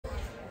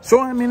So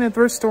I'm in a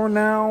thrift store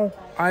now.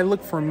 I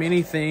look for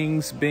many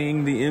things,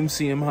 being the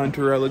MCM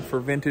Hunter. I look for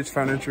vintage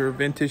furniture,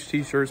 vintage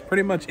t-shirts,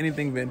 pretty much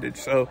anything vintage.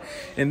 So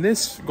in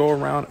this go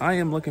around, I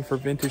am looking for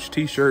vintage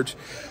t-shirts,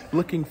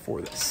 looking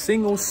for the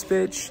single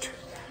stitched,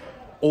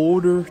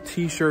 older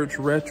t-shirts,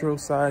 retro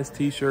size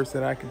t-shirts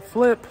that I can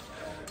flip.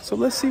 So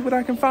let's see what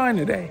I can find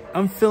today.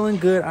 I'm feeling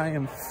good. I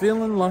am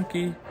feeling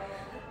lucky.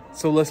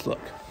 So let's look.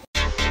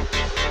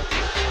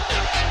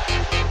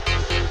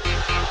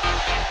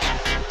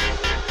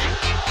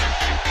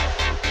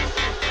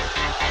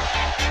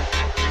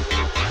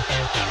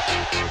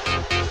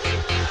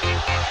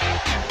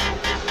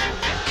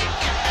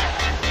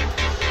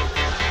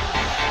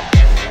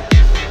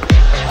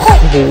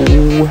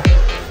 Oh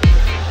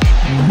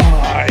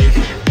my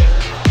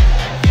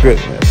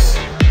goodness.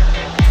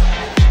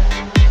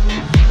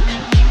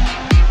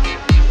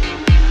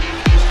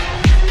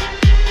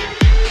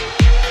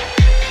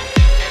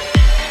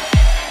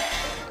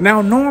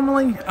 Now,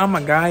 normally I'm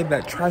a guy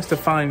that tries to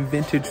find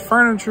vintage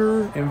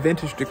furniture and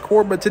vintage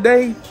decor, but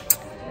today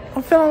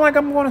I'm feeling like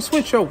I'm going to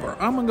switch over.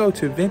 I'm going to go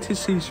to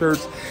vintage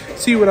t-shirts,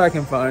 see what I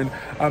can find.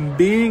 I'm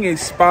being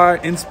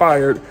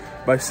inspired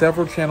by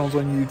several channels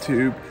on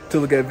YouTube to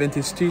look at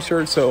vintage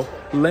t-shirts. So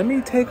let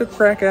me take a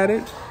crack at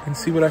it and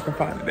see what I can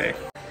find today.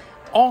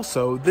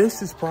 Also,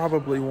 this is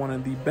probably one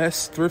of the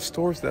best thrift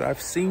stores that I've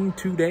seen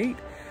to date.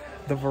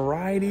 The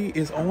variety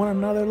is on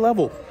another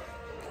level.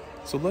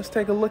 So let's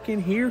take a look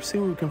in here, see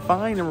what we can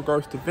find in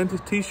regards to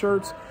vintage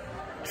t-shirts.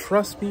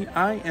 Trust me,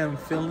 I am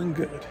feeling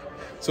good.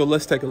 So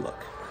let's take a look.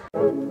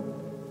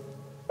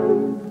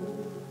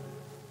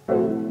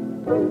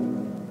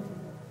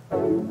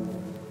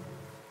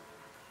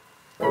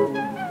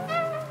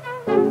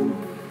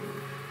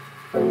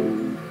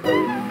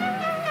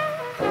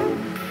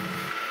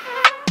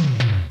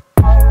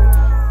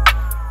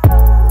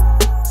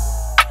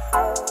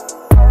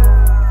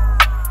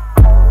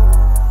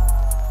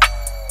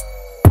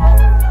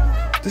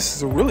 This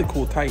is a really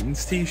cool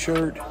Titans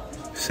t-shirt,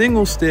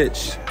 single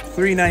stitch,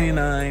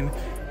 $3.99.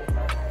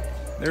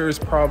 There is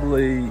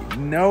probably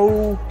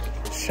no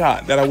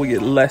shot that I would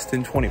get less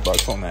than 20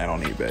 bucks on that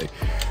on eBay.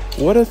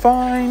 What a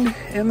find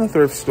in the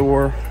thrift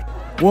store.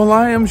 Well,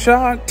 I am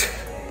shocked.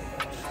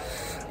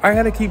 I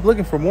had to keep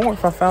looking for more.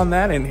 If I found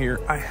that in here,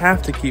 I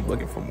have to keep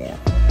looking for more.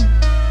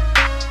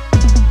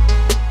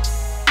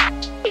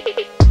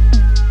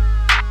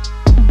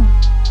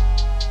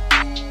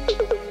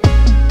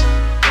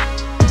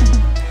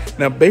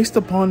 Now, based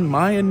upon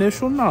my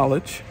initial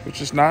knowledge, which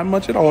is not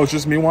much at all, it's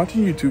just me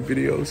watching YouTube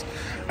videos,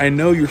 I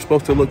know you're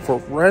supposed to look for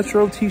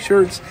retro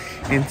t-shirts,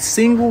 and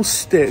single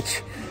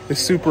stitch is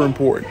super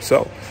important.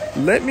 So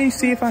let me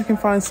see if I can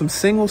find some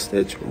single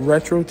stitch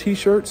retro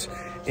t-shirts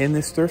in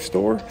this thrift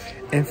store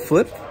and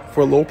flip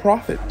for a little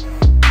profit.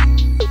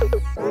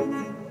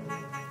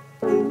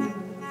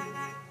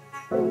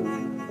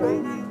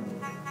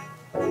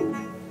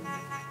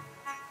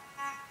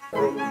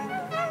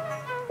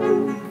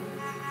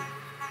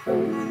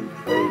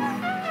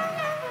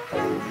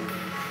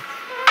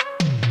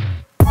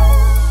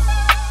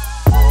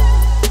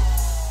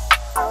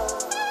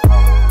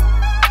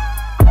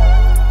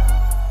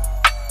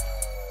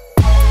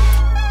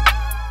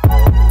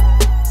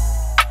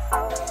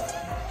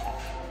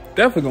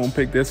 Definitely gonna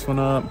pick this one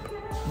up.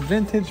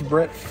 Vintage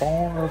Brett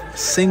Favre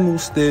single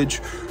stitch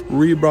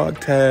Reebok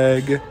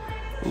tag.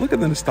 Look at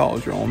the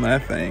nostalgia on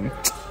that thing.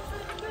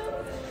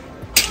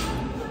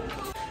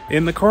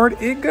 In the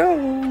cart it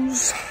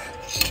goes.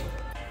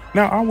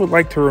 Now, I would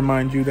like to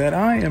remind you that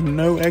I am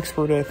no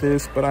expert at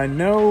this, but I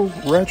know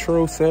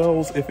retro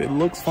sells if it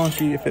looks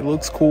funky, if it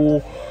looks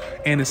cool,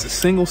 and it's a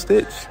single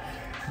stitch.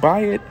 Buy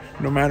it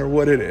no matter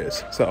what it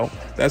is. So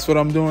that's what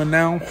I'm doing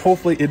now.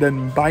 Hopefully it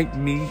doesn't bite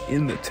me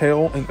in the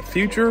tail in the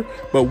future,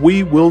 but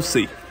we will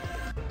see.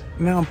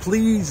 Now,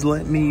 please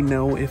let me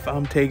know if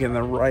I'm taking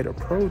the right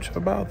approach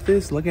about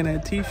this, looking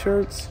at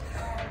t-shirts.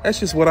 That's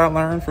just what I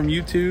learned from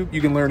YouTube.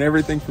 You can learn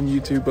everything from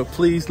YouTube, but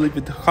please leave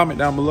a comment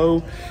down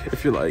below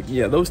if you're like,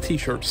 yeah, those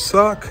t-shirts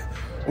suck,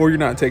 or you're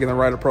not taking the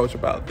right approach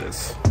about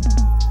this.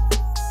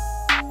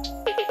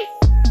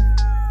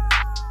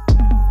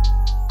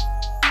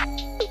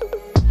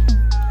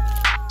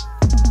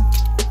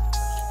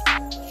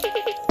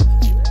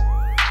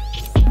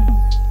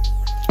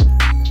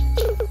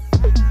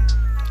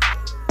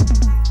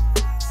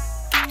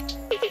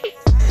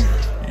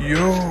 Yo.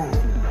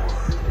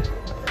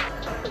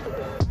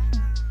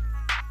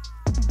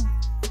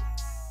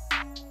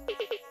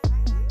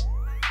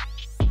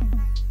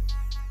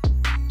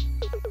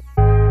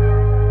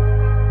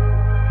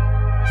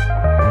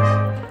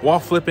 While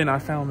flipping, I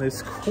found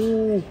this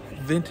cool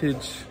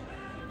vintage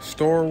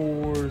Star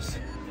Wars.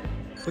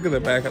 Look at the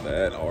back of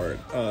that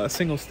art.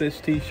 Single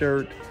stitch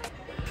t-shirt.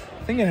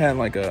 I think it had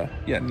like a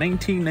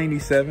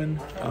 1997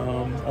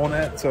 on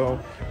that, so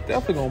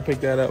definitely gonna pick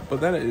that up. But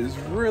that is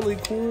really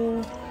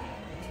cool.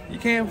 You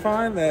can't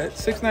find that.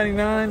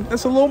 $6.99.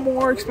 That's a little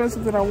more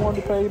expensive than I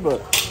wanted to pay,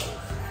 but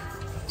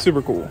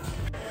super cool.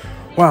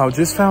 Wow,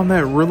 just found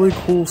that really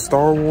cool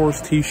Star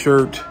Wars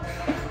t-shirt.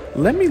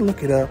 Let me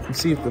look it up and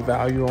see if the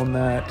value on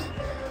that.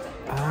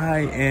 I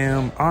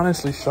am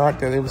honestly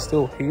shocked that it was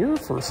still here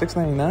for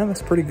 $6.99.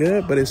 That's pretty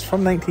good, but it's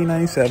from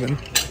 1997.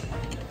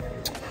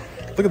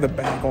 Look at the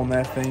back on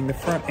that thing, the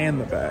front and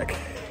the back.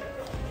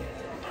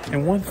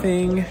 And one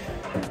thing,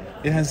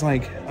 it has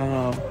like,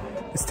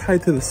 it's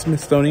tied to the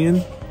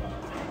Smithsonian.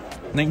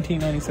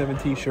 1997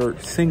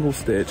 t-shirt, single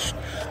stitch.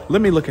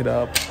 Let me look it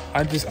up.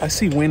 I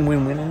see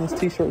win-win-win in this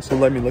t-shirt, so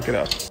let me look it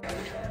up.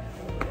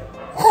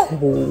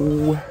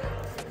 Oh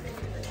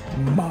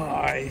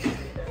my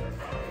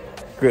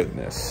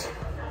goodness.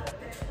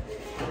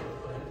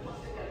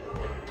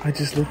 I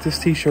just looked this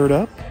t-shirt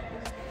up,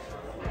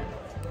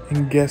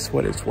 and guess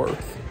what it's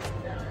worth?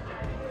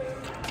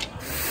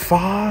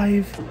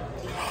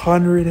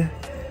 $500.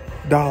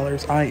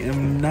 I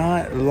am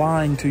not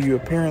lying to you.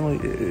 Apparently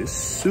it is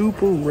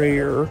super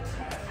rare,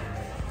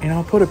 and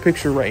I'll put a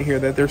picture right here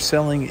that they're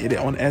selling it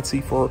on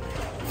Etsy for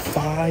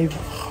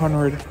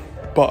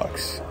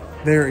 $500.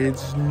 There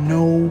is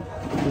no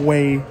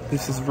way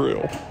this is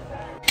real.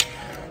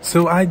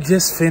 So I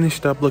just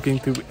finished up looking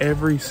through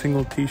every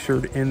single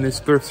t-shirt in this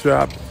thrift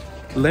shop.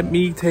 Let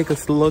me take a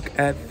look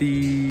at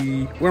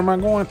the, where am I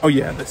going? Oh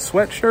yeah, the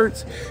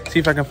sweatshirts. See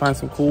if I can find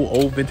some cool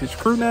old vintage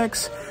crew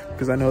necks,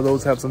 because I know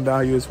those have some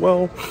value as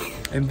well.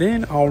 And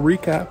then I'll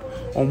recap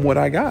on what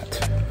I got.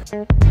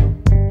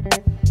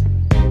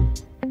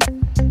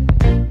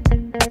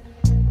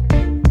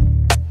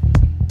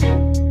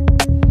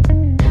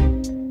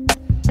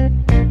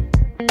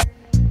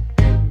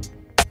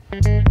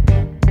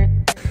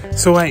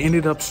 So I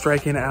ended up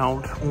striking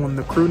out on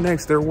the crew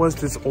necks. There was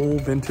this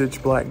old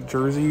vintage black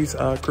jerseys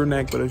crew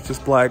neck, but it's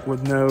just black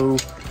with no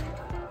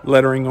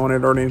lettering on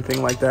it or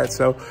anything like that.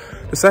 So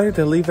decided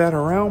to leave that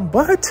around,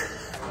 but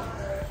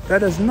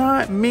that does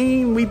not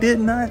mean we did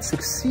not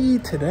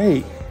succeed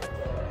today,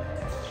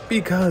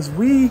 because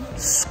we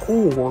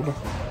scored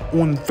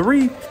on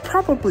 3,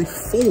 probably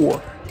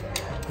 4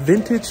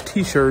 vintage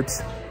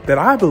t-shirts that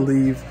I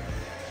believe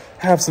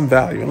have some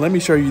value. And let me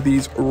show you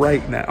these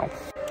right now.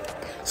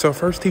 So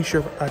first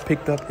t-shirt I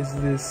picked up is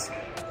this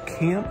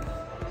Camp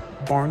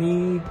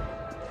Barney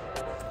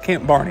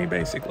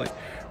basically,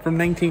 from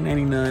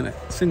 1999,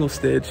 single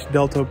stitch,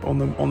 Delta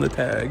on the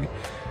tag,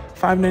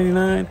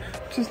 $5.99.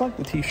 Just like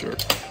the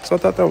t-shirt, so I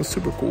thought that was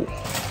super cool.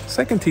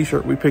 Second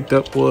t-shirt we picked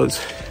up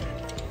was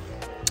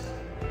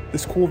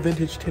this cool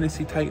vintage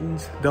Tennessee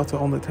Titans, Delta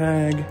on the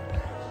tag,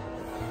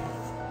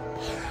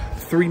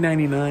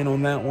 $3.99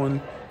 on that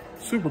one.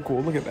 Super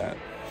cool, look at that.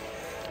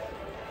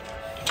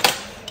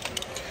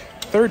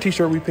 Third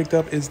t-shirt we picked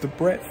up is the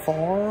Brett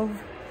Favre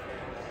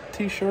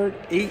t-shirt,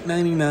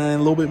 $8.99, a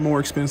little bit more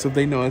expensive.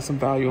 They know it has some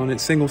value on it,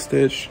 single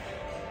stitch.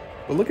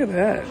 But look at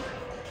that,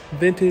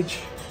 vintage.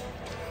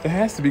 It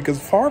has to be, because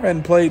Favre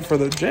hadn't played for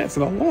the Jets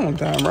in a long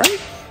time,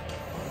 right?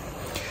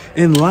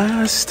 And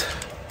last,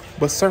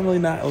 but certainly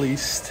not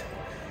least,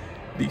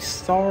 the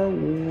Star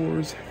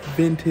Wars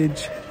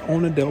vintage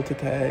on a Delta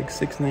tag,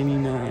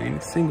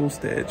 $6.99, single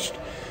stitched.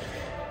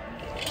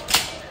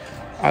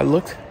 I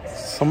looked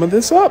some of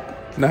this up.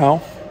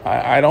 Now,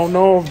 I don't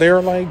know if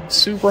they're like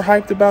super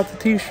hyped about the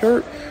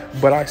t-shirt,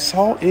 but I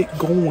saw it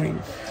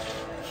going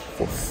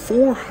for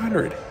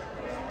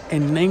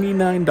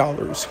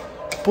 $499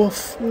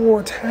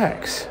 before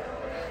tax.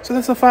 So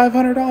that's a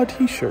 $500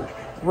 t-shirt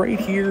right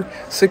here,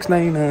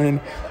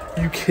 $6.99.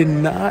 You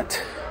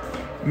cannot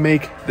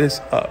make this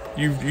up.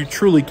 You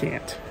truly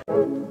can't.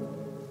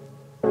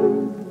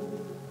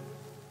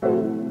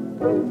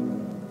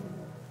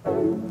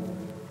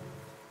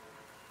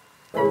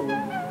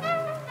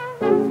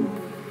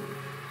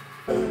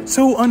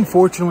 So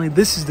unfortunately,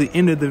 this is the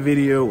end of the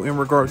video in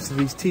regards to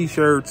these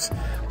t-shirts,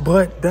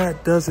 but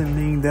that doesn't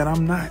mean that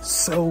I'm not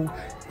so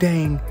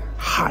dang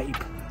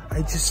hype.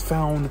 I just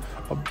found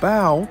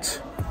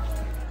about,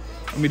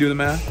 let me do the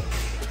math,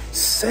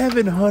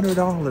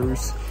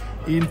 $700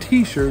 in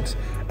t-shirts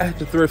at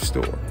the thrift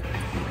store.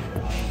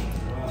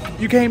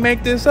 You can't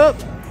make this up.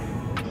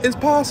 It's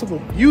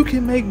possible. You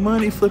can make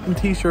money flipping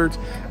t-shirts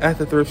at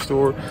the thrift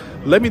store.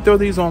 Let me throw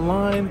these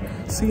online,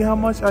 see how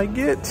much I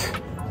get.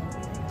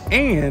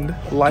 And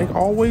like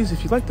always,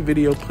 if you like the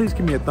video, please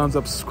give me a thumbs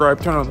up,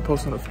 subscribe, turn on the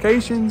post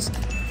notifications,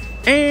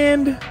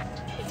 and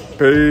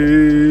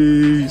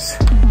peace.